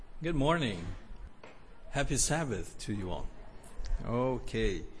Good morning. Happy Sabbath to you all.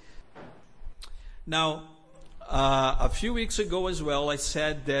 Okay. Now, a few weeks ago as well, I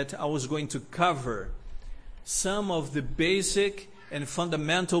said that I was going to cover some of the basic and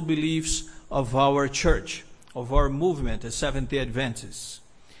fundamental beliefs of our church, of our movement as Seventh-day Adventists.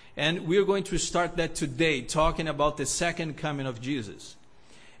 And we're going to start that today, talking about the second coming of Jesus.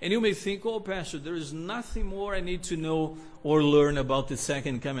 And you may think, oh, Pastor, there is nothing more I need to know or learn about the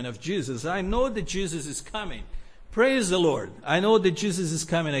second coming of Jesus. I know that Jesus is coming. Praise the Lord. I know that Jesus is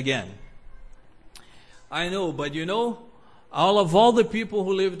coming again. I know, but you know, all the people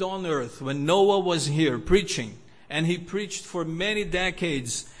who lived on earth when Noah was here preaching, and he preached for many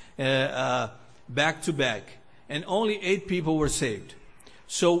decades back to back, and only 8 people were saved.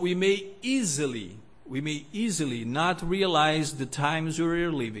 So we may easily not realize the times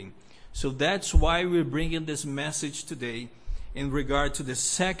we're living. So that's why we're bringing this message today in regard to the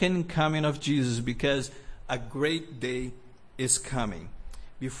second coming of Jesus, because a great day is coming.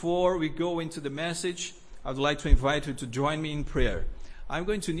 Before we go into the message, I'd like to invite you to join me in prayer. I'm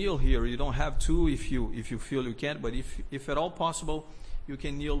going to kneel here. You don't have to if you feel you can't, but if at all possible, you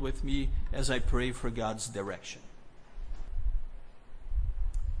can kneel with me as I pray for God's direction.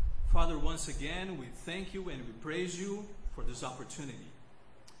 Father, once again, we thank you and we praise you for this opportunity.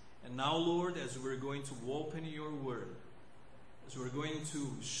 And now, Lord, as we're going to open your word, as we're going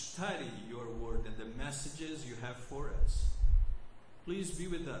to study your word and the messages you have for us, please be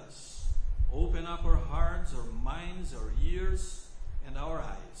with us. Open up our hearts, our minds, our ears, and our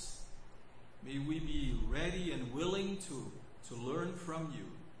eyes. May we be ready and willing to learn from you.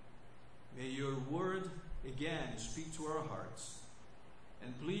 May your word again speak to our hearts.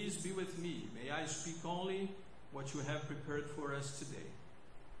 And please be with me. May I speak only what you have prepared for us today.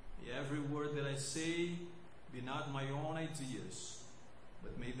 May every word that I say be not my own ideas,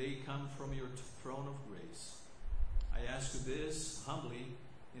 but may they come from your throne of grace. I ask you this humbly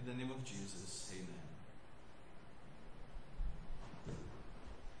in the name of Jesus.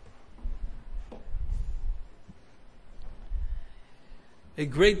 Amen. A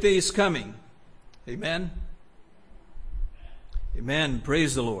great day is coming. Amen. Amen.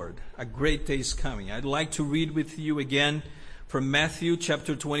 Praise the Lord. A great day is coming. I'd like to read with you again from Matthew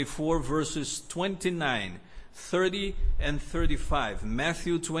chapter 24, verses 29, 30, and 35.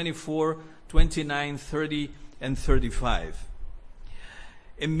 Matthew 24, 29, 30, and 35.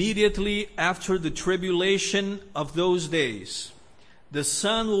 Immediately after the tribulation of those days, the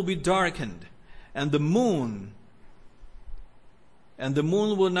sun will be darkened, and the moon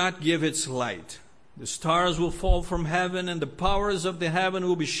will not give its light. The stars will fall from heaven, and the powers of the heaven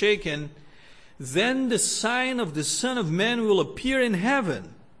will be shaken. Then the sign of the Son of Man will appear in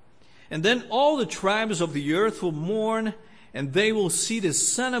heaven. And then all the tribes of the earth will mourn, and they will see the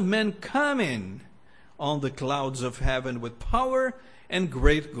Son of Man coming on the clouds of heaven with power and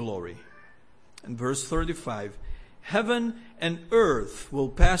great glory. And verse 35, heaven and earth will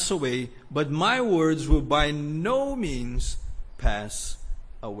pass away, but my words will by no means pass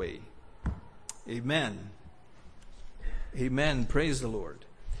away. Amen. Amen. Praise the Lord.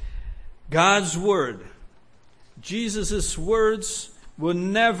 God's word, Jesus' words will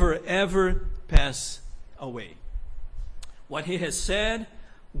never ever pass away. What he has said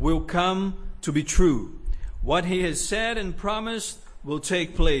will come to be true. What he has said and promised will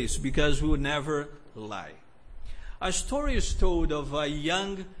take place, because we will never lie. A story is told of a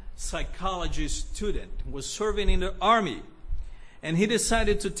young psychology student who was serving in the army, and he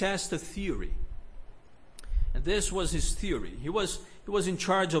decided to test a theory. And this was his theory. He was in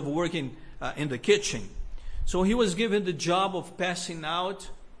charge of working in the kitchen. So he was given the job of passing out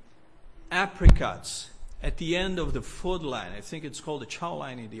apricots at the end of the food line. I think it's called the chow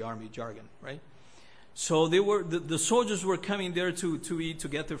line in the army jargon, right? So the soldiers were coming there to eat, to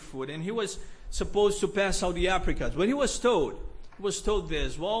get their food, and he was supposed to pass out the apricots. But he was told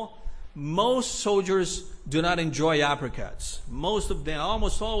this, well, most soldiers do not enjoy apricots. Most of them,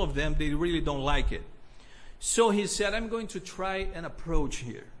 almost all of them, they really don't like it. So he said, I'm going to try an approach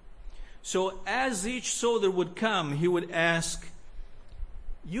here. So as each soldier would come, he would ask,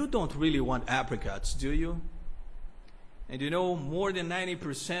 you don't really want apricots, do you? And you know, more than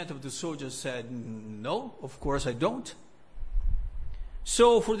 90% of the soldiers said, no, of course I don't.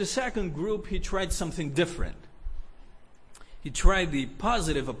 So for the second group, he tried something different. He tried the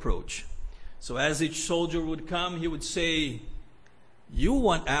positive approach. So as each soldier would come, he would say, you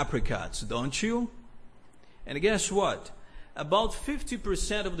want apricots, don't you? And guess what? About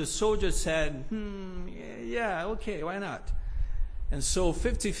 50% of the soldiers said, yeah, okay, why not? And so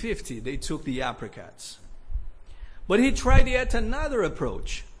 50-50, they took the apricots. But he tried yet another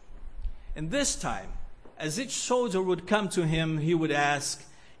approach. And this time, as each soldier would come to him, he would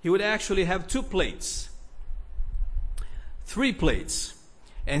actually have 2 plates, 3 plates.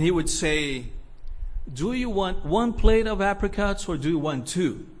 And he would say, do you want 1 plate of apricots or do you want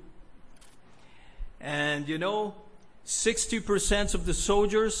 2? And 60% of the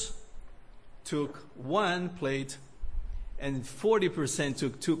soldiers took 1 plate and 40%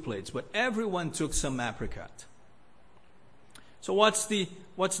 took 2 plates. But everyone took some apricot. So what's the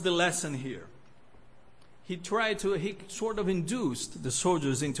lesson here? He sort of induced the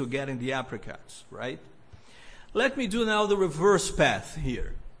soldiers into getting the apricots, right? Let me do now the reverse path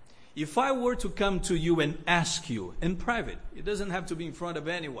here. If I were to come to you and ask you in private, it doesn't have to be in front of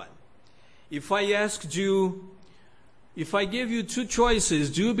anyone. If I give you 2 choices,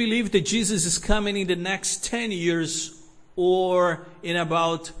 do you believe that Jesus is coming in the next 10 years or in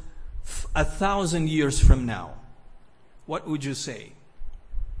about 1,000 years from now? What would you say?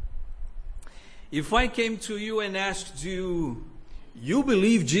 If I came to you and asked you, you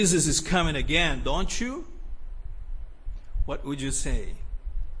believe Jesus is coming again, don't you? What would you say?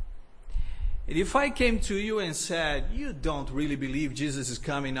 And if I came to you and said, you don't really believe Jesus is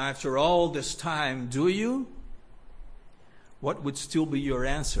coming after all this time, do you? What would still be your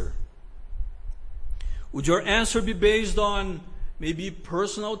answer? Would your answer be based on maybe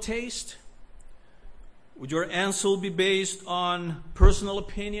personal taste? Would your answer be based on personal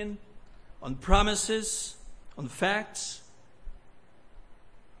opinion, on promises, on facts?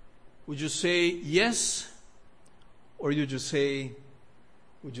 Would you say yes, or would you say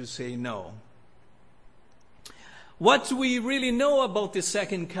no? What do we really know about the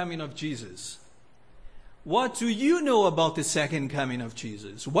second coming of Jesus? What do you know about the second coming of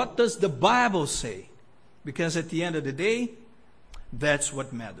Jesus? What does the Bible say? Because at the end of the day, that's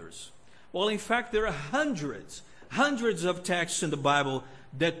what matters. Well, in fact, there are hundreds of texts in the Bible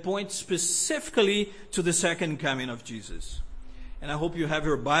that point specifically to the second coming of Jesus. And I hope you have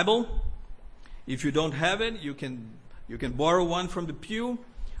your Bible. If you don't have it, you can borrow one from the pew.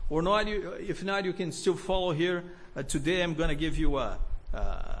 Or not, if not, you can still follow here. Today I'm going to give you a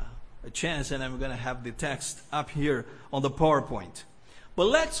chance, and I'm going to have the text up here on the PowerPoint. But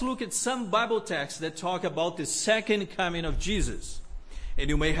let's look at some Bible texts that talk about the second coming of Jesus. And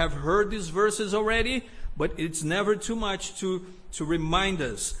you may have heard these verses already, but it's never too much to remind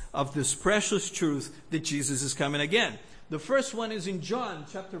us of this precious truth that Jesus is coming again. The first one is in John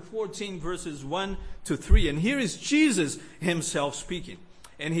chapter 14, verses 1 to 3. And here is Jesus himself speaking.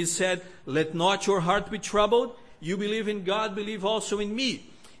 And he said, let not your heart be troubled. You believe in God, believe also in me.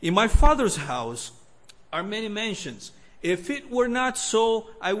 In my Father's house are many mansions. If it were not so,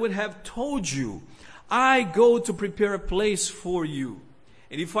 I would have told you. I go to prepare a place for you.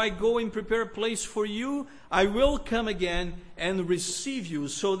 And if I go and prepare a place for you, I will come again and receive you,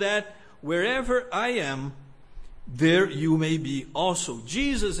 so that wherever I am, there you may be also.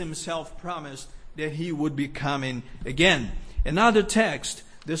 Jesus himself promised that he would be coming again. Another text,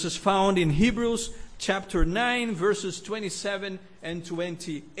 this is found in Hebrews chapter 9, verses 27 and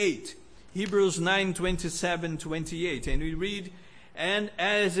 28. Hebrews 9, 27, 28. And we read, and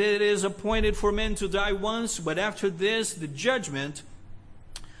as it is appointed for men to die once, but after this the judgment,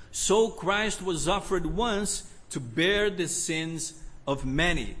 so Christ was offered once to bear the sins of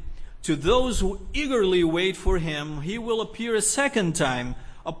many. To those who eagerly wait for him, he will appear a second time,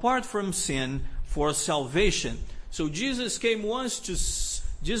 apart from sin, for salvation. So Jesus came once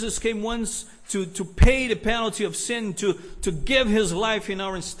to pay the penalty of sin, to give his life in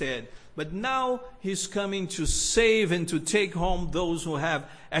our stead. But now he's coming to save and to take home those who have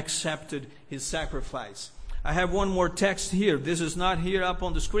accepted his sacrifice. I have one more text here. This is not here up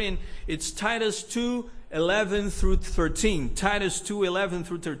on the screen. It's Titus 2:11 through 13. Titus 2:11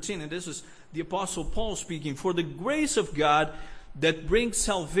 through 13. And this is the Apostle Paul speaking. For the grace of God that brings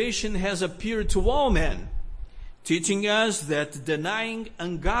salvation has appeared to all men, teaching us that denying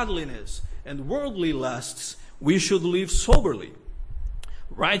ungodliness and worldly lusts, we should live soberly,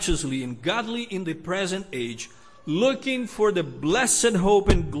 righteously, and godly in the present age, looking for the blessed hope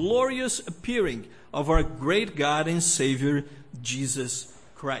and glorious appearing of our great God and Savior, Jesus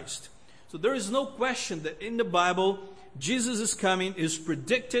Christ. So there is no question that in the Bible, Jesus is coming, is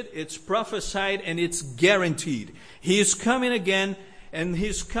predicted, it's prophesied, and it's guaranteed. He is coming again, and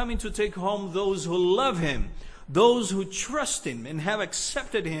He's coming to take home those who love Him, those who trust Him and have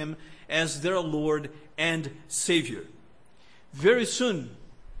accepted Him as their Lord and Savior. Very soon,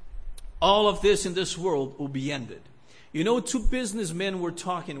 all of this in this world will be ended. You know, 2 businessmen were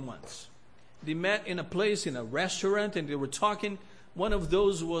talking once. They met in a place, in a restaurant, and they were talking. One of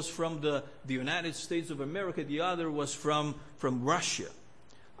those was from the United States of America. The other was from Russia.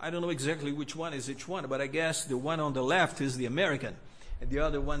 I don't know exactly which one is each one, but I guess the one on the left is the American, and the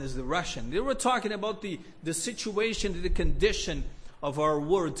other one is the Russian. They were talking about the situation, the condition of our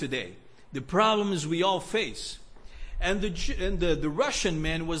world today, the problems we all face. And the Russian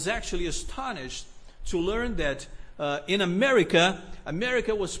man was actually astonished to learn that in America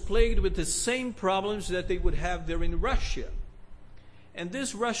was plagued with the same problems that they would have there in Russia. And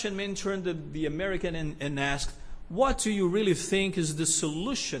this Russian man turned to the American and asked, "What do you really think is the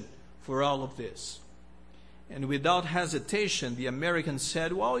solution for all of this?" And without hesitation, the American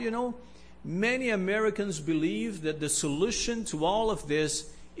said, "Well, many Americans believe that the solution to all of this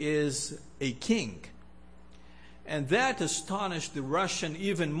is a king." And that astonished the Russian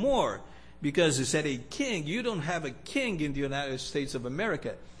even more, because he said, "A king? You don't have a king in the United States of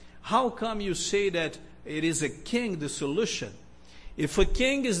America. How come you say that it is a king the solution? If a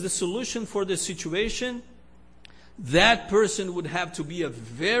king is the solution for the situation, that person would have to be a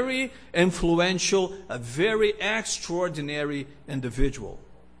very influential, a very extraordinary individual."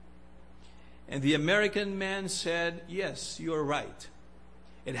 And the American man said, "Yes, you're right.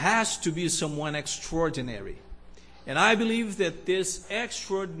 It has to be someone extraordinary. And I believe that this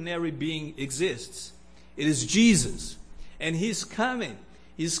extraordinary being exists. It is Jesus. And He's coming.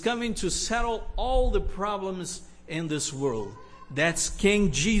 He's coming to settle all the problems in this world. That's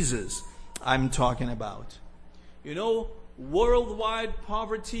King Jesus I'm talking about. Worldwide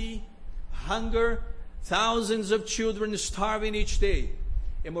poverty, hunger, thousands of children starving each day,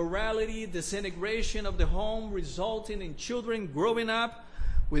 immorality, disintegration of the home, resulting in children growing up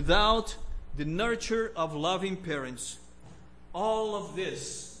without the nurture of loving parents. All of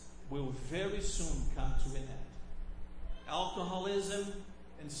this will very soon come to an end. Alcoholism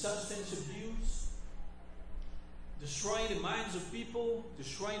and substance abuse, destroying the minds of people,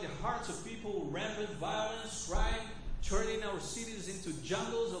 destroying the hearts of people, rampant violence, crime, turning our cities into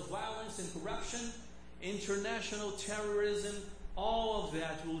jungles of violence and corruption, international terrorism, all of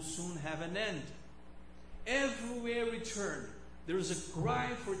that will soon have an end. Everywhere we turn, there is a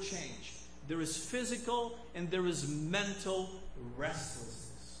cry for change. There is physical and there is mental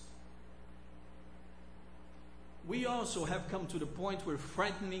restlessness. We also have come to the point where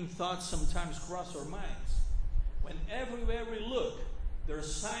frightening thoughts sometimes cross our minds. When everywhere we look, there are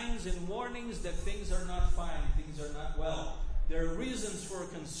signs and warnings that things are not fine, things are not well. There are reasons for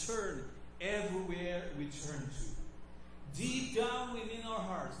concern everywhere we turn to. Deep down within our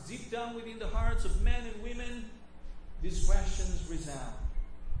hearts, deep down within the hearts of men and women, these questions resound.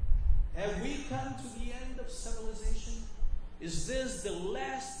 Have we come to the end of civilization? Is this the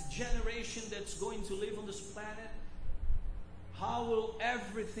last generation that's going to live on this planet? How will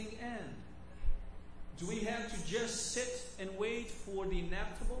everything end? Do we have to just sit and wait for the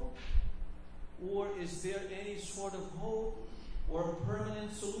inevitable? Or is there any sort of hope or a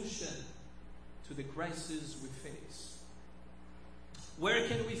permanent solution to the crisis we face? Where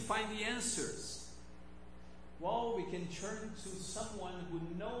can we find the answers? Well, we can turn to someone who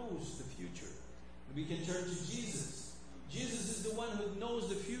knows the future. We can turn to Jesus. Jesus is the one who knows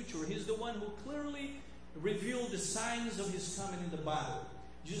the future. He's the one who clearly revealed the signs of His coming in the Bible.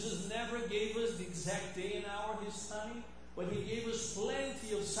 Jesus never gave us the exact day and hour of His coming, but He gave us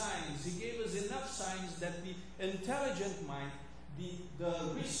plenty of signs. He gave us enough signs that the intelligent mind,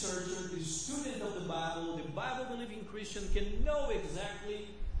 the researcher, the student of the Bible-believing Christian can know exactly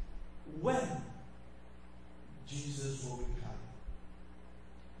when Jesus will be coming.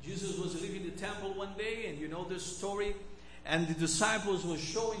 Jesus was leaving the temple one day, and you know this story, and the disciples were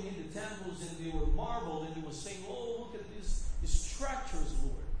showing Him the temples, and they were marveled, and they were saying, "Oh, look at these structures,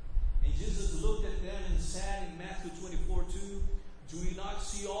 Lord." And Jesus looked at them and said in Matthew 24:2, "Do you not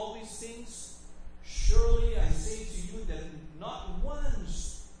see all these things? Surely I say to you that not one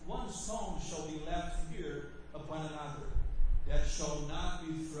stone shall be left here upon another, that shall not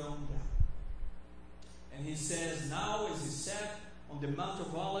be thrown down." And He says, now as He sat on the Mount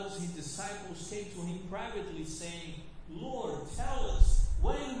of Olives, His disciples came to Him privately saying, "Lord, tell us,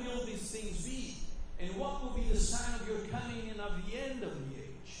 when will these things be? And what will be the sign of your coming and of the end of the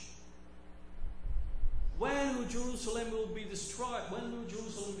age? When will Jerusalem will be destroyed? When will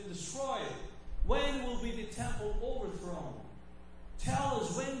Jerusalem be destroyed? When will be the temple overthrown? Tell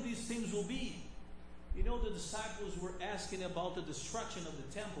us when these things will be." You know, the disciples were asking about the destruction of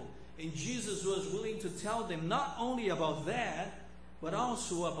the temple. And Jesus was willing to tell them not only about that, but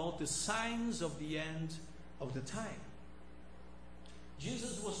also about the signs of the end of the time.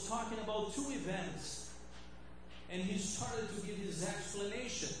 Jesus was talking about two events, and He started to give His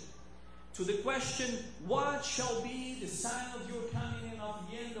explanation. To the question, what shall be the sign of your coming and of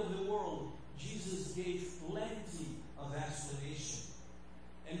the end of the world? Jesus gave plenty of explanation.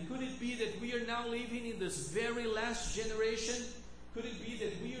 And could it be that we are now living in this very last generation? Could it be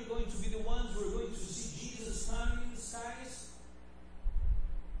that we are going to be the ones who are going to see Jesus coming in the skies?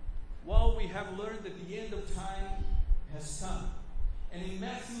 Well, we have learned that the end of time has come. And in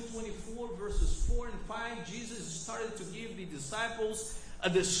Matthew 24, verses 4 and 5, Jesus started to give the disciples a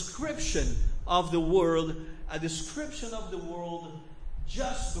description of the world,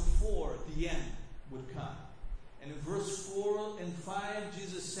 just before the end would come. And in verse 4 and 5,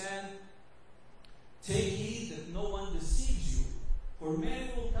 Jesus said, "Take heed that no one deceives you, for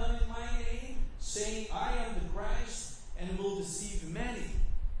many will come in my name, saying, I am the Christ, and will deceive many."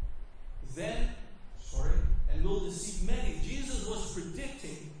 And will deceive many. Jesus was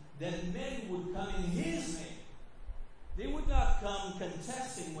predicting that many would come in His name. They would not come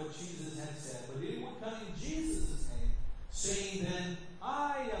contesting what Jesus had said, but they would come in Jesus' name, saying then,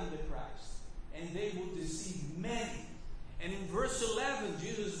 "I am the Christ," and they would deceive many. And in verse 11,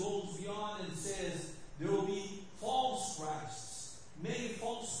 Jesus goes beyond and says, there will be false Christs, many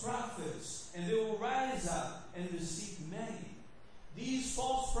false prophets, and they will rise up and deceive many. These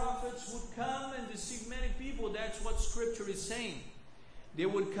false prophets would come and deceive many people. That's what Scripture is saying. They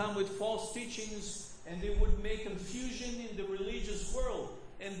would come with false teachings, and they would make confusion in the religious world.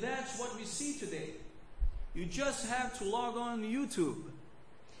 And that's what we see today. You just have to log on YouTube.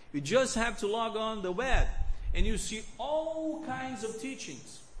 You just have to log on the web, and you see all kinds of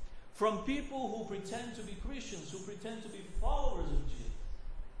teachings from people who pretend to be Christians, who pretend to be followers of Jesus,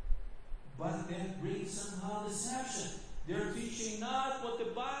 but then bring somehow deception. They're teaching not what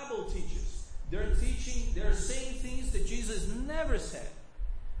the Bible teaches. They're saying things that Jesus never said.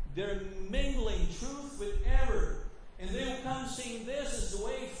 They're mingling truth with error. And they will come saying, "This is the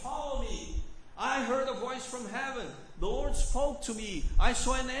way, follow me. I heard a voice from heaven. The Lord spoke to me. I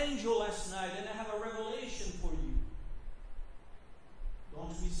saw an angel last night, and I have a revelation for you."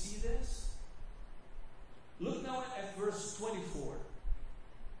 Don't we see this? Look now at verse 24.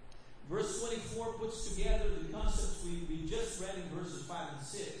 Verse 24 puts together the concepts we just read in verses 5 and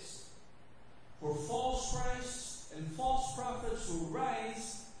 6. "For false Christs and false prophets will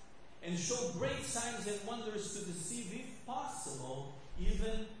rise and show great signs and wonders to deceive, if possible,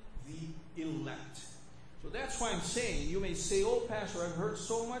 even the elect." So that's why I'm saying, you may say, "Oh, Pastor, I've heard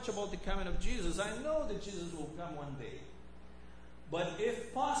so much about the coming of Jesus. I know that Jesus will come one day." But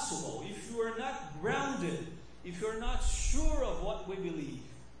if possible, if you are not grounded, if you're not sure of what we believe,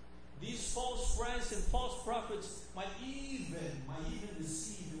 these false Christs and false prophets might even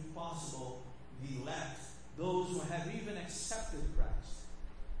deceive, if possible, the elect, those who have even accepted Christ.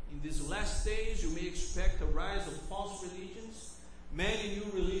 In these last days, you may expect a rise of false religions. Many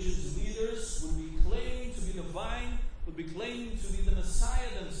new religious leaders would be claiming to be divine, would be claiming to be the Messiah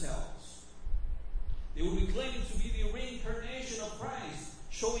themselves. They would be claiming to be the reincarnation of Christ,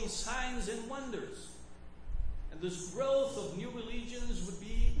 showing signs and wonders. And this growth of new religions would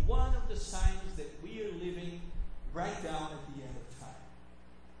be one of the signs that we are living right down at the end of time.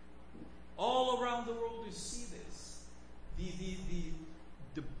 All around the world we see this.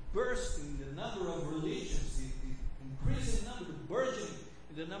 The burst in the number of religions, the increasing number, the burgeoning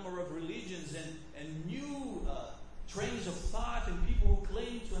in the number of religions, and new trains of thought and people who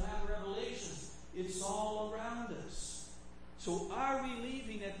claim to have revelations. It's all around us. So are we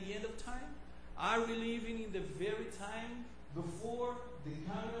living at the end of time? Are we living in the very time before the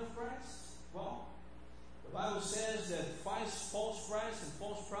coming of Christ? Well, the Bible says that false Christs and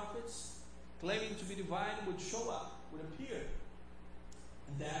false prophets claiming to be divine would show up, would appear.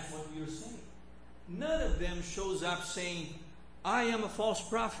 And that's what we are saying. None of them shows up saying, "I am a false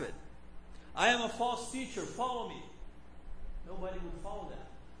prophet. I am a false teacher. Follow me." Nobody would follow them.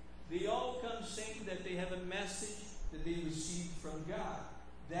 They all come saying that they have a message that they received from God.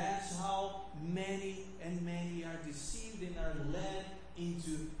 That's how many and many are deceived and are led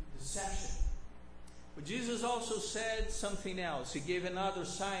into deception. But Jesus also said something else. He gave another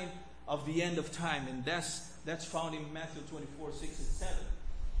sign of the end of time, and that's found in Matthew 24, 6 and 7.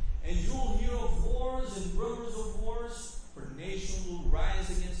 "And you will hear of wars and rumors of wars, for nation will rise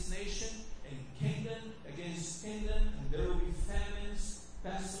against nation, and kingdom against kingdom, and there will be famines,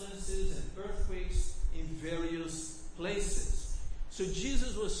 pestilences, and earthquakes in various places." So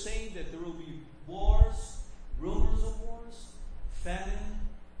Jesus was saying that there will be wars, rumors of wars, famine,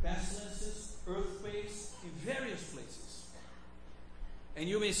 pestilences, earthquakes in various places. And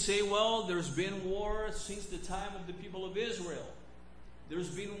you may say, "Well, there's been war since the time of the people of Israel. There's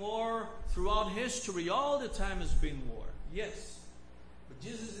been war throughout history. All the time has been war." Yes. But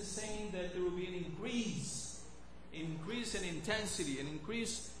Jesus is saying that there will be an increase in intensity, an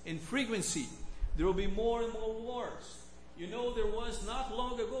increase in frequency. There will be more and more wars. You know, there was not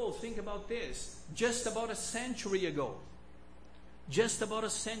long ago, think about this, just about a century ago,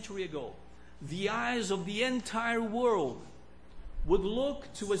 the eyes of the entire world would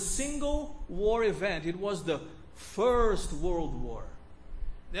look to a single war event. It was the First World War.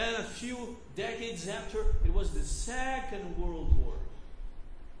 Then a few decades after, it was the Second World War.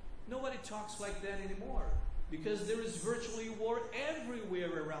 Nobody talks like that anymore because there is virtually war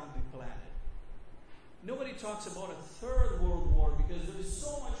everywhere around the planet. Nobody talks about a Third World War because there is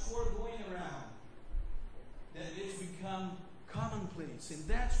so much war going around that it's become commonplace. And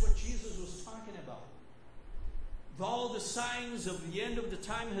that's what Jesus was talking about. All the signs of the end of the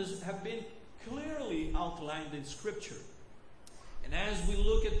time have been clearly outlined in Scripture. And as we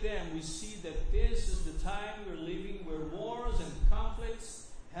look at them, we see that this is the time we're living where wars and conflicts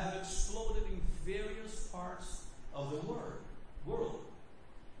have exploded in various parts of the world.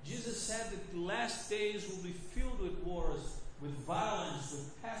 Jesus said that the last days will be filled with wars, with violence,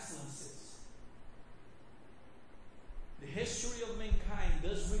 with pestilences. The history of mankind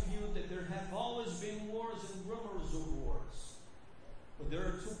does reveal that there have always been wars and rumors of wars. But there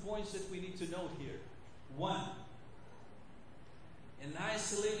are 2 points that we need to note here. One, an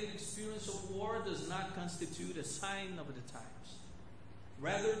isolated experience of war does not constitute a sign of the times.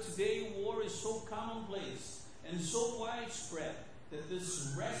 Rather, today war is so commonplace and so widespread that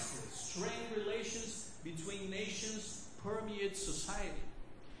this restless, strained relations between nations permeates society.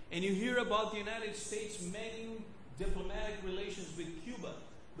 And you hear about the United States mending diplomatic relations with Cuba,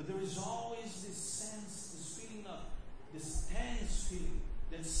 but there is always this sense, this feeling of, this tense feeling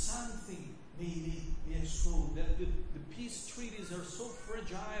that something may explode, that the peace treaties are so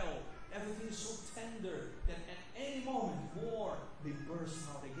fragile, everything is so tender, that at any moment war may burst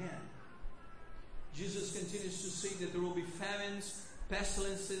out again. Jesus continues to say that there will be famines,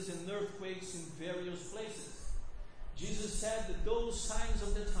 pestilences, and earthquakes in various places. Jesus said that those signs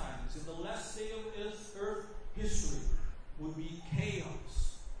of the times in the last day of earth history would be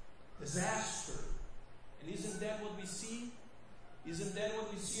chaos, disaster. And isn't that what we see? Isn't that what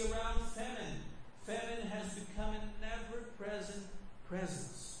we see around? Famine. Famine has become an ever-present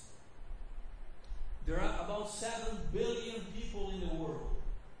presence. There are about 7 billion people in the world.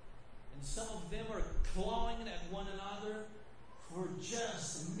 And some of them are clawing at one another for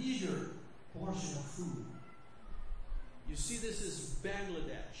just a meager portion of food. You see, this is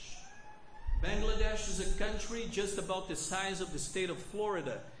Bangladesh. Bangladesh is a country just about the size of the state of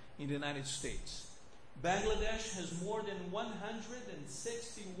Florida in the United States. Bangladesh has more than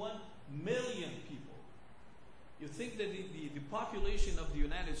 161 million people. You think that the population of the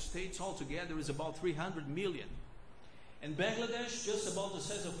United States altogether is about 300 million. And Bangladesh, just about the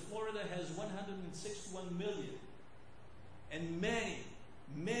size of Florida, has 161 million. And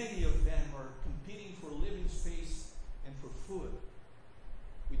many of them are competing for living space and for food.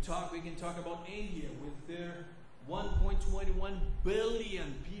 We can talk about India with their 1.21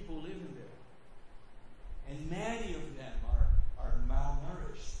 billion people living there. And many of them are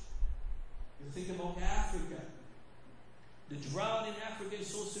malnourished. You think about Africa. The drought in Africa is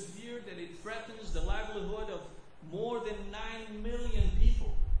so severe that it threatens the livelihood of more than 9 million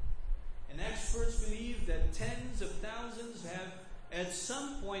people. And experts believe that tens of thousands have at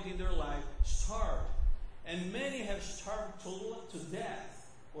some point in their life starved. And many have starved to death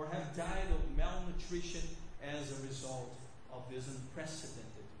or have died of malnutrition as a result of this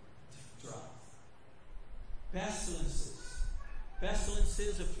unprecedented drought. Pestilences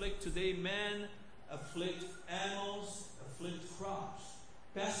afflict today men, afflict animals, afflict crops.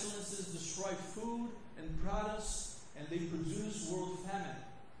 Pestilences destroy food and produce, and they produce world famine.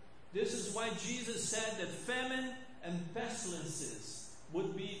 This is why Jesus said that famine and pestilences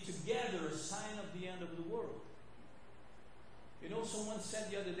would be together a sign of the end of the world. You know, someone said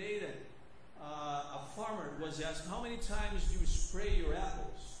the other day that a farmer was asked, how many times do you spray your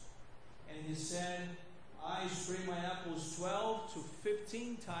apples? And he said, I spray my apples 12 to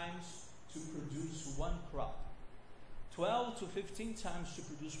 15 times to produce one crop. 12 to 15 times to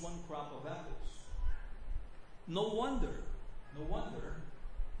produce one crop of apples. No wonder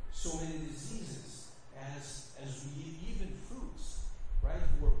so many diseases as we eat even fruits, right?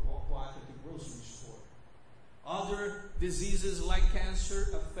 We're bought at the grocery store. Other diseases like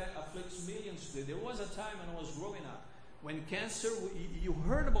cancer afflicts millions today. There was a time when I was growing up when cancer, you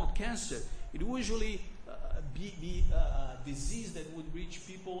heard about cancer. It usually be a disease that would reach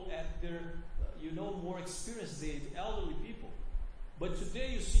people at their, more experienced age, elderly people. But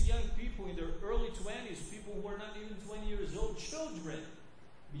today you see young people in their early 20s, people who are not even 20 years old, children,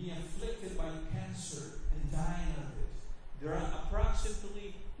 being afflicted by cancer and dying of it. There are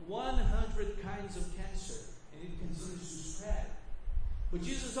approximately 100 kinds of cancer. And and it continues to spread. But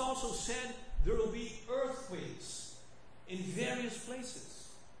Jesus also said there will be earthquakes in various places.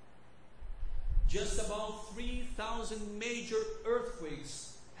 Just about 3,000 major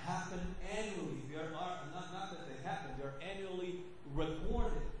earthquakes happen annually. There are not that they happen, they're annually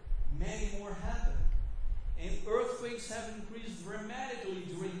recorded. Many more happen. And earthquakes have increased dramatically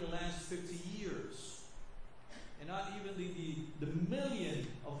during the last 50 years. And not even the million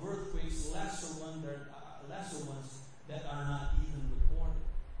of earthquakes, lesser ones that are not even recorded.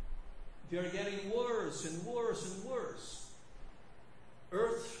 They're getting worse and worse and worse.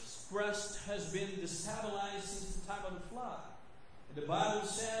 Earth's crust has been destabilized since the time of the flood. And the Bible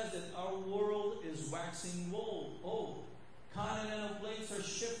says that our world is waxing old. Continental plates are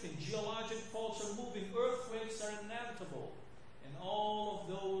shifting. Geologic faults are moving. Earthquakes are inevitable. And all of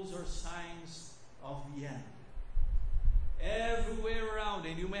those are signs of the end. Everywhere around,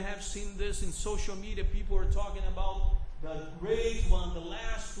 and you may have seen this in social media, people are talking about the great one, the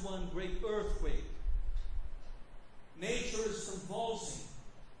last one, great earthquake. Nature is convulsing.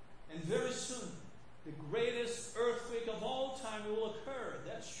 And very soon, the greatest earthquake of all time will occur.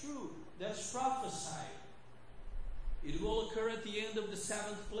 That's true. That's prophesied. It will occur at the end of the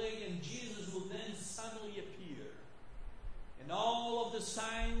seventh plague, and Jesus will then suddenly appear. And all of the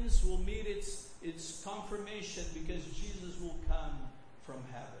signs will meet its confirmation because Jesus will come from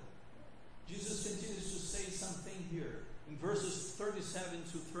heaven. Jesus continues to say something here in verses 37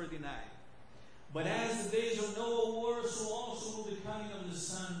 to 39. But as the days of Noah were, so also will the coming of the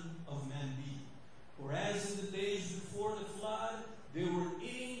Son of Man be. For as in the days before the flood, they were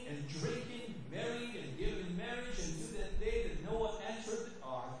eating and drinking, marrying and giving in marriage, until that day that Noah entered the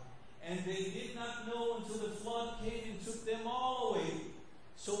ark. And they did not know until the flood came and took them all away.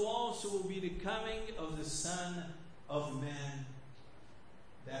 So also will be the coming of the Son of Man.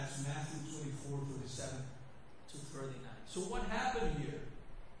 That's Matthew 24, 37 to 39. So what happened here?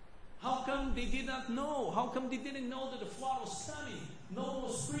 How come they did not know? How come they didn't know that the flood was coming? Noah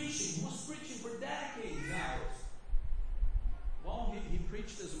was preaching. He was preaching for decades now. Well, he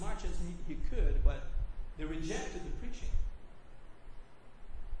preached as much as he could, but they rejected the preaching.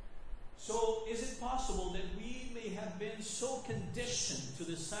 So is it possible that we may have been so conditioned to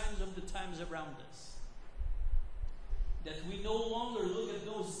the signs of the times around us that we no longer look at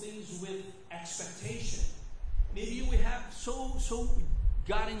those things with expectation? Maybe we have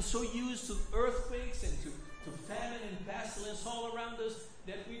gotten so used to earthquakes and to famine and pestilence all around us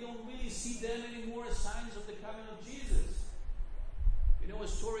that we don't really see them anymore as signs of the coming of Jesus. You know, a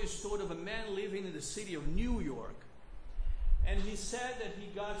story is told of a man living in the city of New York. And he said that he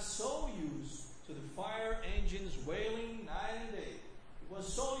got so used to the fire engines wailing night and day. He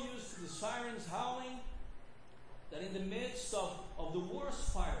was so used to the sirens howling that in the midst of the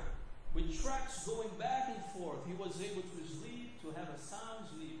worst fire, with trucks going back and forth, he was able to sleep, to have a sound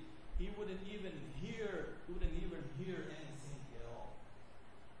sleep. He wouldn't even hear anything at all.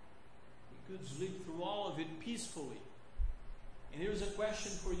 He could sleep through all of it peacefully. And here's a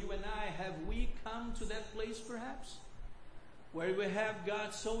question for you and I. Have we come to that place perhaps? Where we have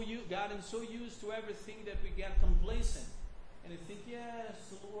gotten so used to everything that we get complacent. And we think, yes,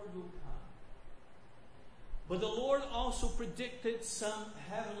 the Lord will come. But the Lord also predicted some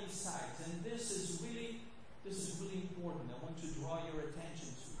heavenly sights. And this is really important. I want to draw your attention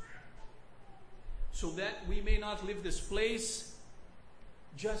to. So that we may not leave this place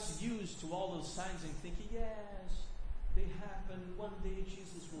just used to all those signs and thinking, yes, they happen. One day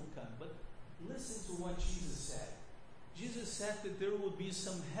Jesus will come. But listen to what Jesus said. Jesus said that there will be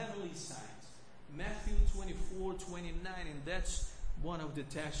some heavenly signs. Matthew 24, 29, and that's one of the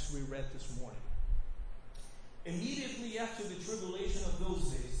texts we read this morning. Immediately after the tribulation of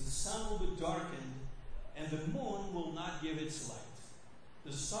those days, the sun will be darkened, and the moon will not give its light.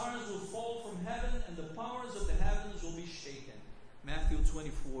 The stars will fall from heaven, and the powers of the heavens will be shaken. Matthew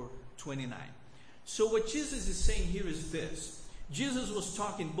 24, 29. So what Jesus is saying here is this. Jesus was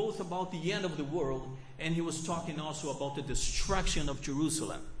talking both about the end of the world, and he was talking also about the destruction of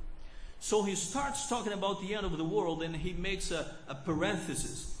Jerusalem. So he starts talking about the end of the world, and he makes a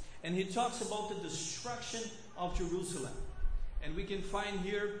parenthesis. And he talks about the destruction of Jerusalem. And we can find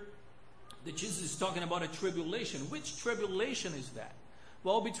here that Jesus is talking about a tribulation. Which tribulation is that?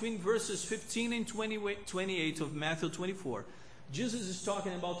 Well, between verses 15 and 28 of Matthew 24, Jesus is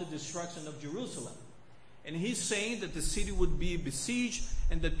talking about the destruction of Jerusalem. And he's saying that the city would be besieged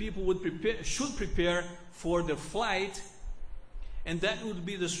and that people should prepare for their flight, and that would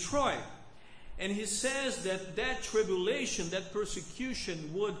be destroyed. And he says that tribulation, that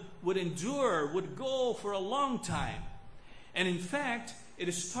persecution would endure, would go for a long time. And in fact,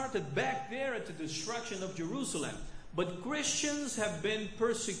 It started back there at the destruction of Jerusalem. But Christians have been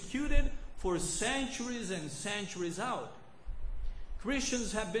persecuted for centuries and centuries out.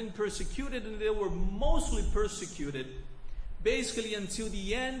 Christians have been persecuted, and they were mostly persecuted basically until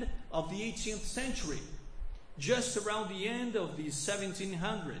the end of the 18th century, just around the end of the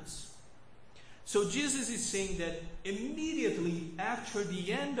 1700s. So Jesus is saying that immediately after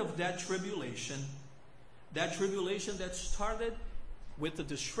the end of that tribulation that started with the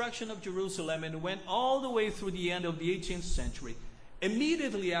destruction of Jerusalem and went all the way through the end of the 18th century,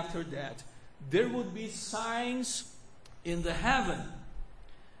 immediately after that, there would be signs in the heaven.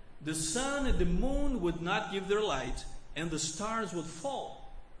 The sun and the moon would not give their light, and the stars would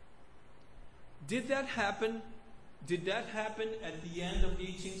fall. Did that happen? Did that happen at the end of the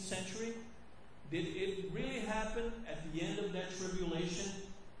 18th century? Did it really happen at the end of that tribulation?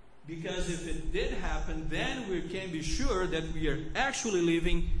 Because if it did happen, then we can be sure that we are actually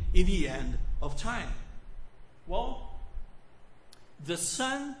living in the end of time. Well, the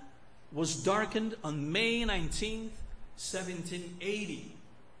sun was darkened on May 19th, 1780.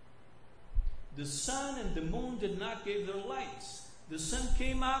 The sun and the moon did not give their lights. The sun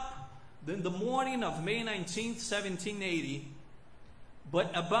came up in the morning of May 19th, 1780, but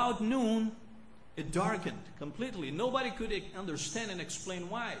about noon, it darkened completely. Nobody could understand and explain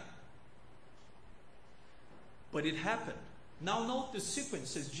why. But it happened. Now note the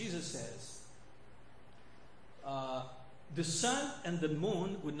sequence, as Jesus says. The sun and the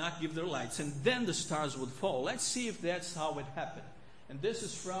moon would not give their lights, and then the stars would fall. Let's see if that's how it happened. And this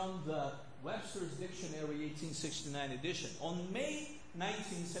is from the Webster's Dictionary 1869 edition. On May 19,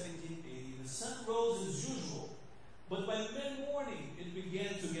 1780, the sun rose as usual, but by mid-morning it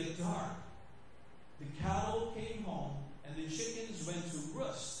began to get dark. The cattle came home, and the chickens went to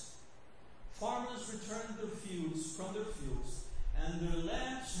roost. Farmers returned from their fields, and their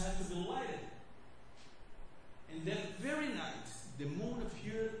lamps had to be lighted. And that very night, the moon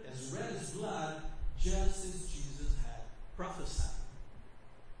appeared as red as blood, just as Jesus had prophesied.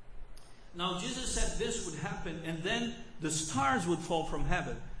 Now, Jesus said this would happen, and then the stars would fall from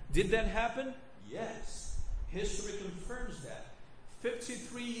heaven. Did that happen? Yes. History confirms that.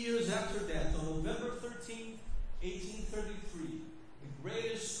 53 years after that, on November 13, 1833, the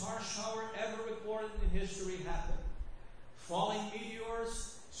greatest star shower ever recorded in history happened. Falling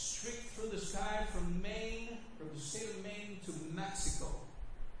meteors streaked through the sky from Maine, from the state of Maine to Mexico.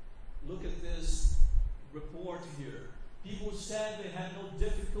 Look at this report here. People said they had no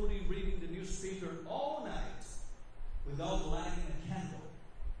difficulty reading the newspaper all night without lighting a candle.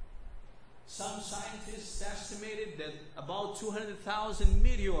 Some scientists estimated that about 200,000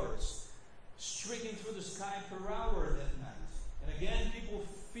 meteors streaking through the sky per hour that night. And again,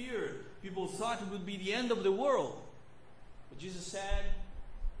 people thought it would be the end of the world. But Jesus said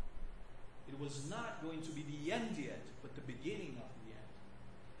it was not going to be the end yet, but the beginning of the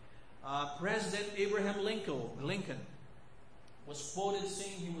end. President Abraham Lincoln was quoted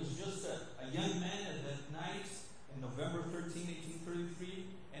saying he was just a young man at that night in November 13, 1833,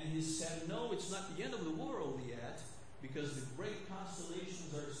 and he said, no, it's not the end of the world yet, because the great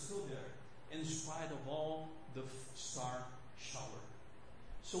constellations are still there, in spite of all the star shower.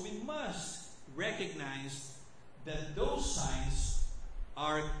 So we must recognize that those signs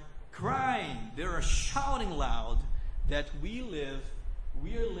are crying, they are shouting loud that we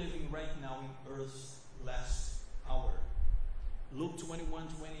are living right now in Earth's last hour. Luke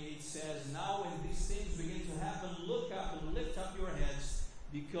 21:28 says, now when these things begin to happen, look up and lift up your heads,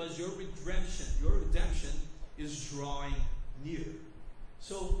 because your redemption is drawing near.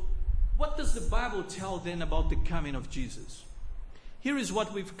 So, what does the Bible tell then about the coming of Jesus? Here is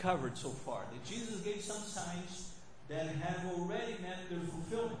what we've covered so far. That Jesus gave some signs that have already met their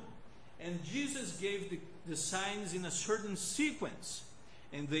fulfillment. And Jesus gave the signs in a certain sequence.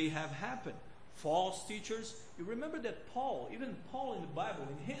 And they have happened. False teachers. You remember that even Paul in the Bible,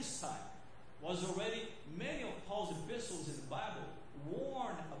 in his time, was already, many of Paul's epistles in the Bible,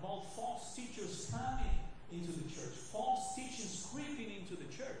 warned about false teachers coming into the church. False teachings creeping into the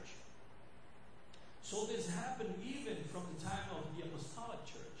church. So this happened even from the time of the apostolic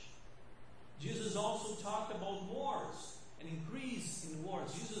church. Jesus also talked about wars, an increase in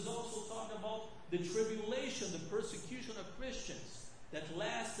wars. Jesus also talked about the tribulation, the persecution of Christians that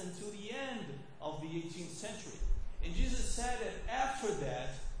lasts until the end of the 18th century. And Jesus said that after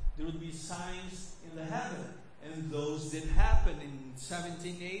that, there would be signs in the heaven. And those did happen in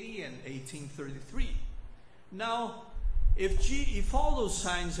 1780 and 1833. Now, if all those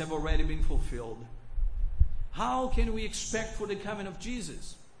signs have already been fulfilled, how can we expect for the coming of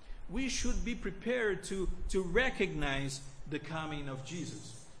Jesus? We should be prepared to recognize the coming of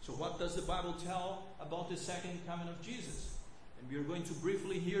Jesus. So what does the Bible tell about the second coming of Jesus? And we are going to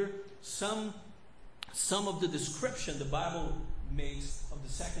briefly hear some of the description the Bible makes of the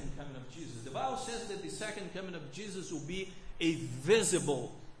second coming of Jesus. The Bible says that the second coming of Jesus will be a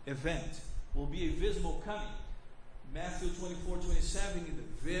visible event, will be a visible coming. Matthew 24:27, in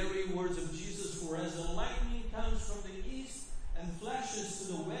the very words of Jesus, for as the lightning comes from the east and flashes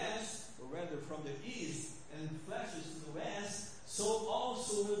to the west, or rather from the east and flashes to the west, so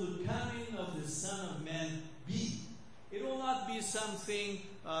also will the coming of the Son of Man be. It will not be something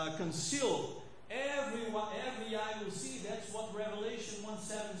concealed. Every eye will see. That's what Revelation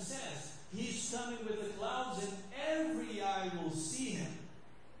 1:7 says. He's coming with the clouds, and every eye will see him.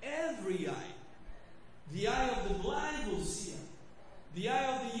 Every eye. The eye of the blind will see him. The eye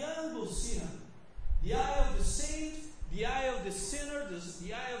of the young will see him. The eye of the saint, the eye of the sinner,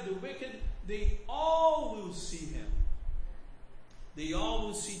 the eye of the wicked, they all will see him. They all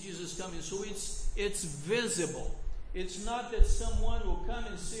will see Jesus coming. So it's visible. It's not that someone will come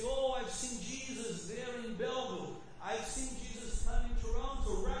and say, oh, I've seen Jesus there in Belleville. I've seen Jesus come in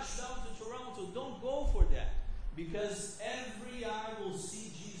Toronto, rush down to Toronto. Don't go for that. Because every eye will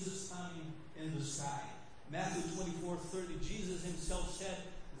see Jesus coming in the sky. Matthew 24:30, Jesus himself said,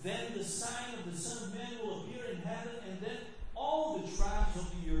 then the sign of the Son of Man will appear in heaven, and then all the tribes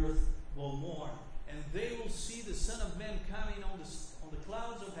of the earth will mourn. And they will see the Son of Man coming on the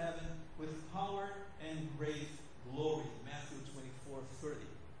clouds of heaven with power and great glory. Matthew 24:30.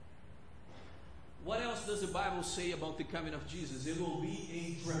 What else does the Bible say about the coming of Jesus? It will be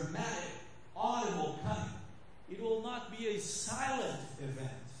a dramatic, audible coming. It will not be a silent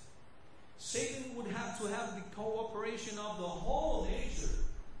event. Satan would have to have the cooperation of the whole nature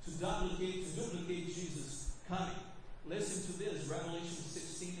to duplicate Jesus' coming. Listen to this, Revelation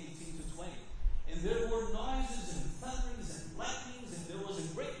 16:18-20. And there were noises and thunderings and lightnings, and there was a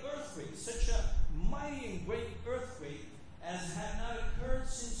great earthquake, such a mighty and great earthquake as had not occurred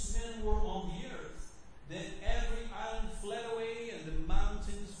since men were on the earth. Then every island fled away, and the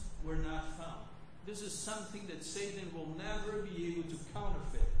mountains were not found. This is something that Satan will never be able to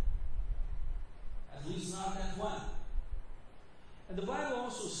counterfeit. At least not that one. And the Bible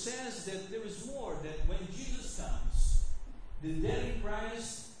also says that there is more, that when Jesus comes, the dead in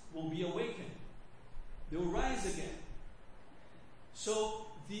Christ will be awakened. They will rise again. So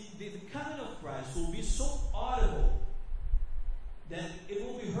the coming of Christ will be so audible that it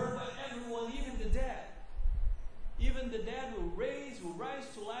will be heard by everyone, even the dead. Even the dead will rise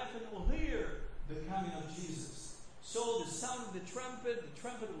to life, and will hear the coming of Jesus. So the sound of the trumpet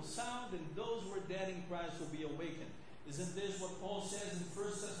will sound, and those who are dead in Christ will be awakened. Isn't this what Paul says in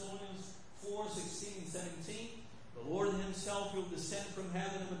 1 Thessalonians 4:16 and 17? The Lord himself will descend from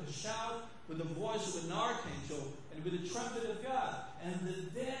heaven with a shout, with the voice of an archangel, and with the trumpet of God. And the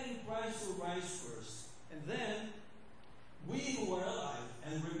dead in Christ will rise first. And then we who are alive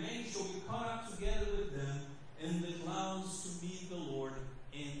and remain shall be caught up together with them in the clouds to meet the Lord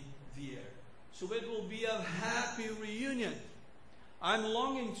in the air. So it will be a happy reunion. I'm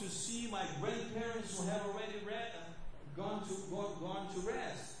longing to see my grandparents who have already gone to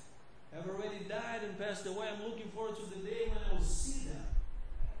rest, have already died and passed away. I'm looking forward to the day when I will see them.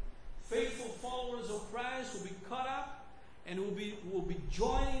 Faithful followers of Christ will be caught up and will be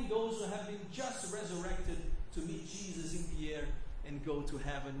joining those who have been just resurrected to meet Jesus in the air and go to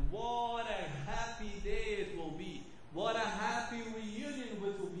heaven. What a happy day it will be. What a happy reunion it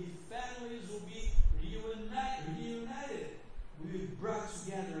will be. Families will be reunited. We will be brought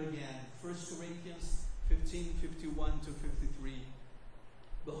together again. 1 Corinthians 15:51-53.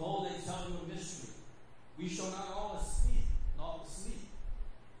 Behold, I tell you a mystery. We shall not all sleep,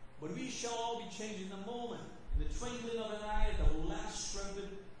 but we shall all be changed in a moment, in the twinkling of an eye, at the last trumpet.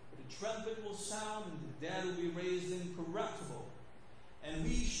 The trumpet will sound, and the dead will be raised incorruptible, and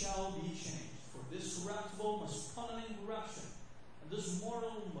we shall be changed. For this corruptible must put on incorruption, and this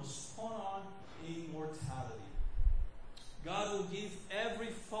mortal must put on immortality. God will give every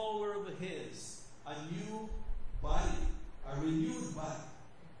follower of his a new body, a renewed body.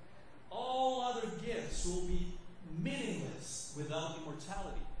 All other gifts will be meaningless without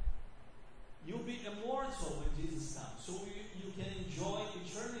immortality. You'll be immortal when Jesus comes, so you can enjoy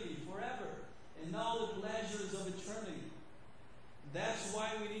eternity forever and all the pleasures of eternity. That's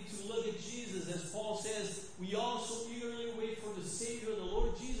why we need to look at Jesus. As Paul says, we also eagerly wait for the Savior, the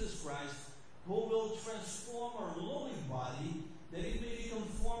Lord Jesus Christ, who will transform our lowly body, that it may be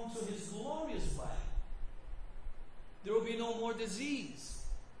conformed to his glorious body. There will be no more disease.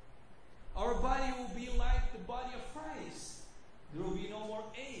 Our body will be like the body of Christ. There will be no more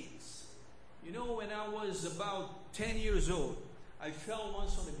aches. You know, when I was about 10 years old, I fell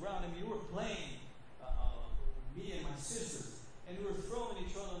once on the ground, and we were playing, me and my sisters, and we were throwing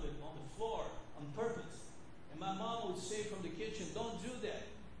each other on the floor on purpose. And my mom would say from the kitchen, don't do that.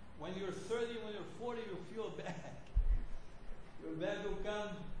 When you're 30, when you're 40, you'll feel bad. Your bad will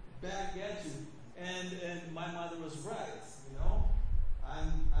come back at you. And my mother was right, you know.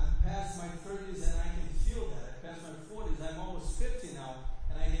 I'm past my 30s and I can feel that. I'm past my 40s, I'm almost 50 now,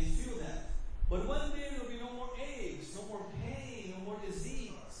 and I can feel that. But one day there will be no more aches, no more pain, no more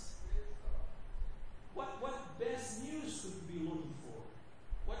disease. What best news could we be looking for?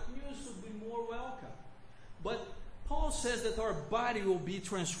 What news could be more welcome? But Paul says that our body will be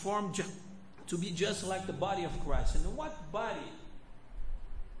transformed to be just like the body of Christ. And what body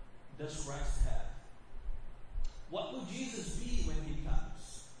does Christ have? What will Jesus be when He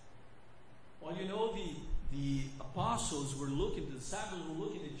comes? Well, you know, the apostles were looking, the disciples were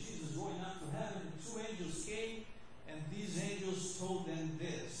looking at Jesus going up to heaven, and two angels came, and these angels told them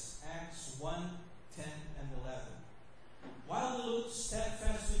this, Acts 1, 10 and 11. While they looked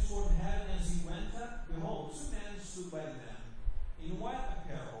steadfastly toward heaven as He went up, behold, two men stood by them, in white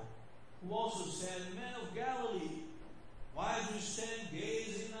apparel, who also said, Men of Galilee, why do you stand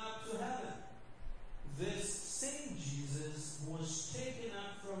gazing up to heaven? This same Jesus who was taken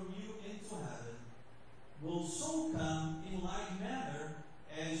up from you into heaven will so come in like manner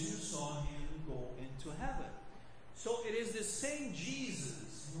as you saw Him go into heaven. So it is the same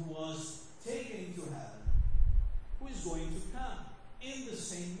Jesus who was taken into heaven who is going to come in the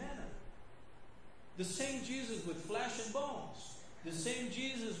same manner. The same Jesus with flesh and bones. The same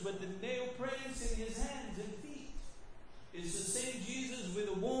Jesus with the nail prints in His hands and feet. It's the same Jesus with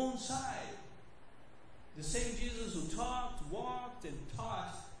a wound side. The same Jesus who talked, walked, and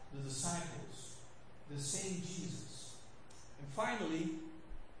taught the disciples. The same Jesus. And finally,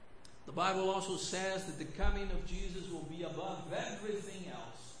 the Bible also says that the coming of Jesus will be above everything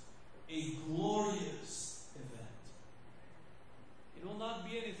else a glorious event. It will not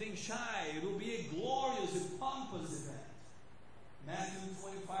be anything shy. It will be a glorious, a pompous event. Matthew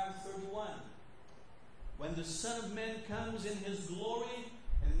 25:31. When the Son of Man comes in His glory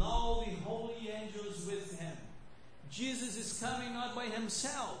and all the holy angels with Him. Jesus is coming not by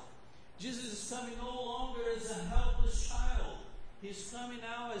Himself. Jesus is coming no longer as a helpless child. He's coming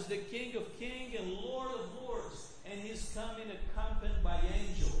now as the King of Kings and Lord of Lords. And He's coming accompanied by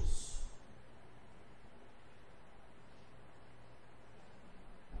angels.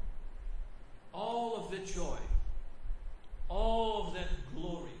 All of the joy, all of that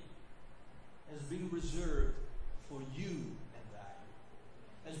glory has been reserved for you and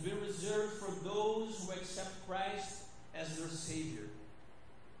I. Has been reserved for those who accept Christ as their Savior.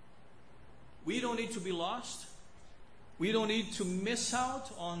 We don't need to be lost. We don't need to miss out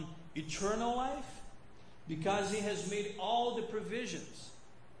on eternal life because He has made all the provisions.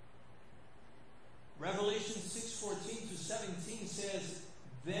 Revelation 6:14-17 says,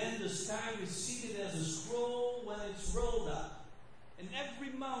 Then the sky receded as a scroll when it's rolled up, and every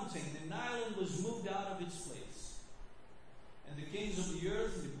mountain and island was moved out of its place. And the kings of the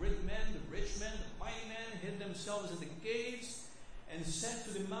earth, the great men, the rich men, the mighty men, hid themselves in the caves and said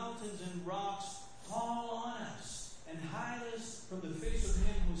to the mountains and rocks, Fall on us and hide us from the face of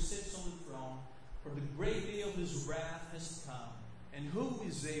Him who sits on the throne, for the great day of His wrath has come, and who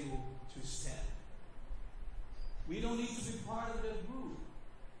is able to stand? We don't need to be part of that group.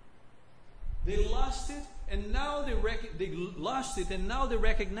 They lost it, and now they lost it, and now they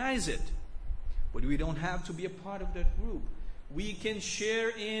recognize it. But we don't have to be a part of that group. We can share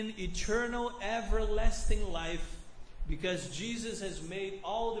in eternal, everlasting life because Jesus has made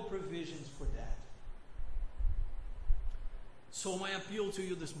all the provisions for that. So my appeal to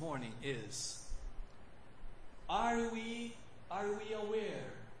you this morning is, are we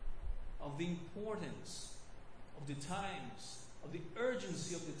aware of the importance of the times, of the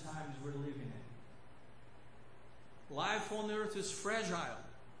urgency of the times we're living in? Life on earth is fragile.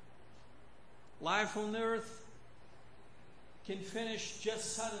 Life on earth can finish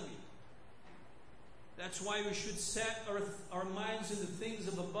just suddenly. That's why we should set our minds in the things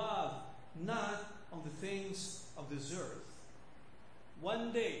of above, not on the things of this earth.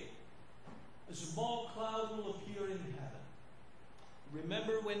 One day, a small cloud will appear in heaven.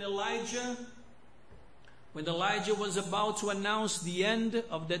 Remember when Elijah was about to announce the end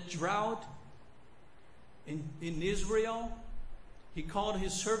of that drought in Israel, he called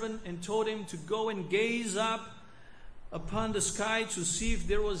his servant and told him to go and gaze up upon the sky to see if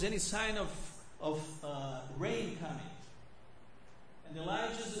there was any sign of rain coming. And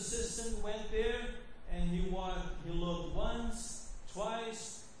Elijah's assistant went there, and he looked once,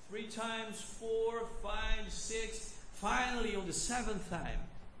 twice, 3 times, Finally, on the seventh time,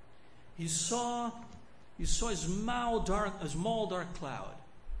 he saw a small dark cloud,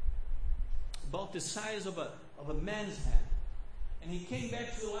 about the size of a man's hand. And he came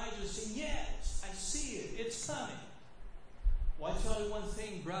back to Elijah saying, "Yes, I see it. It's coming." Well, I tell you one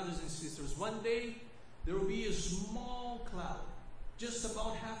thing, brothers and sisters. One day, there will be a small cloud, just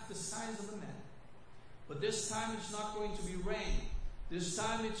about half the size of a man. But this time, it's not going to be rain. This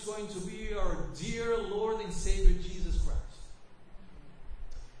time, it's going to be our dear Lord and Savior, Jesus Christ.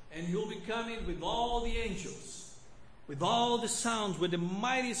 And He'll be coming with all the angels, with all the sounds, with the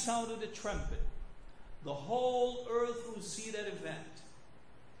mighty sound of the trumpet. The whole earth will see that event.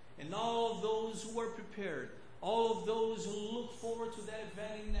 And all of those who are prepared, all of those who look forward to that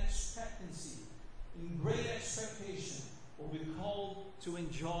event in expectancy, in great expectation, will be called to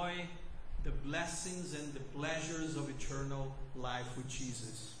enjoy the blessings and the pleasures of eternal life with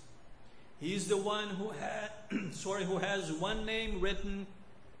Jesus. He is the one who has one name written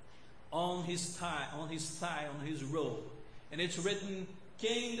on his thigh, on his robe. And it's written,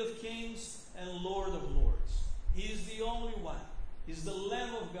 King of Kings and Lord of Lords. He is the only one. He's the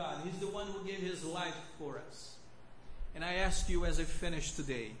Lamb of God. He's the one who gave His life for us. And I ask you as I finish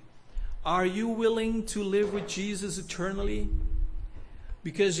today, are you willing to live with Jesus eternally?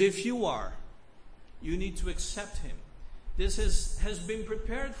 Because if you are, you need to accept Him. This has been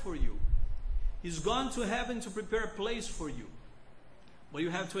prepared for you. He's gone to heaven to prepare a place for you. But you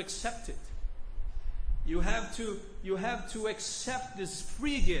have to accept it. You have to accept this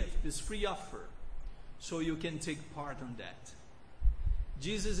free gift, this free offer, so you can take part on that.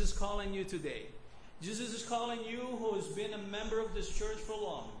 Jesus is calling you today. Jesus is calling you who has been a member of this church for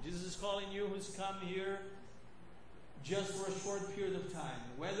long. Jesus is calling you who's come here just for a short period of time.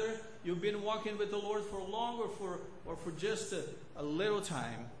 Whether you've been walking with the Lord for long or for just a little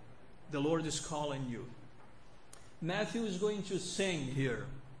time, the Lord is calling you. Matthew is going to sing here.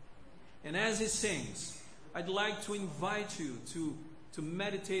 And as he sings, I'd like to invite you to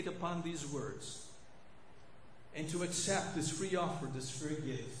meditate upon these words and to accept this free offer, this free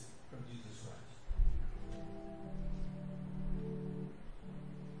gift from Jesus Christ.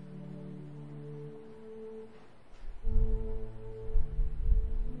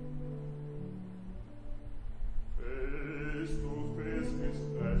 Face to face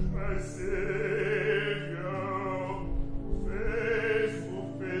with my Savior. Face to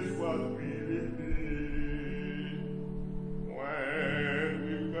face, what will it be? When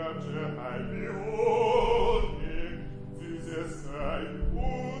we capture I behold Him, Jesus Christ, who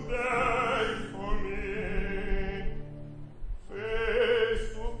died for me. Face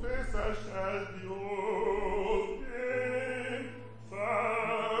to face I shall behold Him,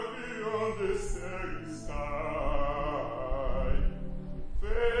 far beyond the starry sky.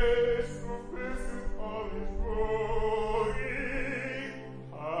 Face to face with all His glory,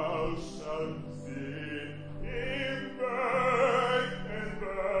 how shall we see Him bright and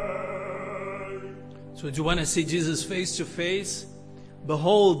bright? So do you want to see Jesus face to face?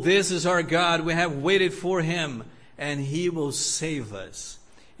 Behold, this is our God. We have waited for Him, and He will save us.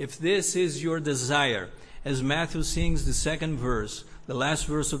 If this is your desire, as Matthew sings the second verse, the last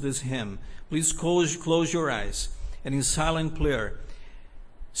verse of this hymn, please close your eyes and in silent prayer,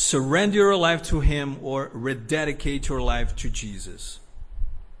 surrender your life to Him or rededicate your life to Jesus.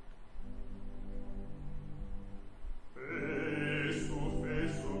 Face to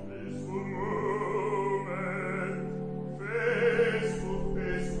face, so peaceful moment. Face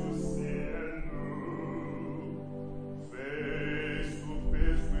to see and know. Face to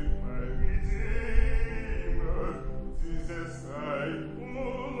face with my Redeemer, Jesus Christ, who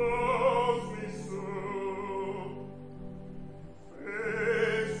loves me so.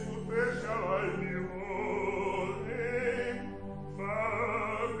 Face to face shall I behold Him,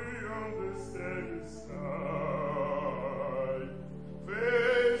 far beyond the starry sky.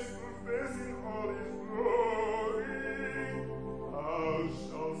 Face to face in all His glory, how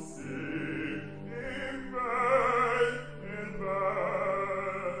shall see Him bright and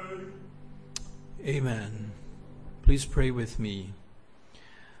bright. Amen. Please pray with me.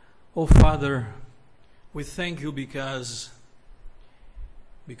 Oh Father, we thank You because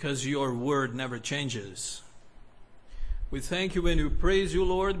Your word never changes. We thank You and we praise You,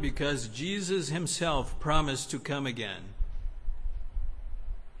 Lord, because Jesus Himself promised to come again.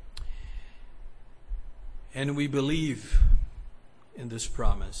 And we believe in this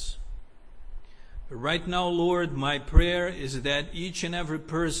promise. But right now, Lord, my prayer is that each and every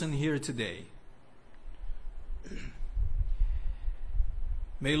person here today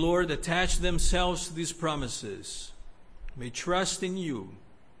may, Lord, attach themselves to these promises, may trust in You,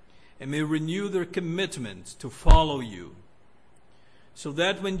 and may renew their commitment to follow you, so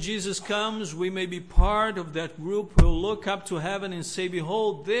that when Jesus comes, we may be part of that group who will look up to heaven and say,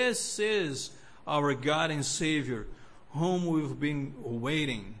 behold, this is our God and Savior, whom we've been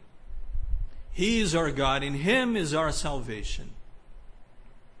awaiting. He is our God, in Him is our salvation.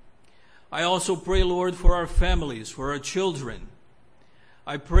 I also pray, Lord, for our families, for our children.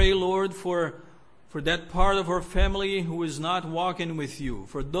 I pray, Lord, for that part of our family who is not walking with you,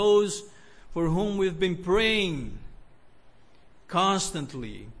 for those for whom we've been praying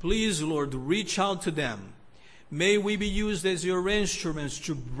constantly. Please, Lord, reach out to them. May we be used as your instruments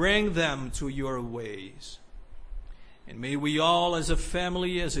to bring them to your ways. And may we all, as a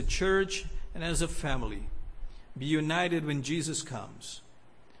family, as a church, and as a family, be united when Jesus comes.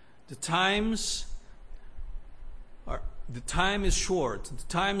 The time is short. The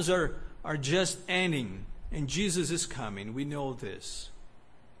times are just ending, and Jesus is coming. We know this.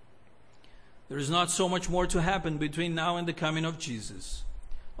 There is not so much more to happen between now and the coming of Jesus.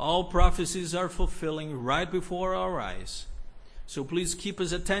 All prophecies are fulfilling right before our eyes. So please keep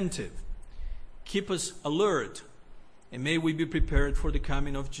us attentive. Keep us alert. And may we be prepared for the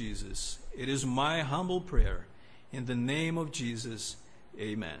coming of Jesus. It is my humble prayer. In the name of Jesus,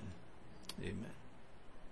 amen. Amen.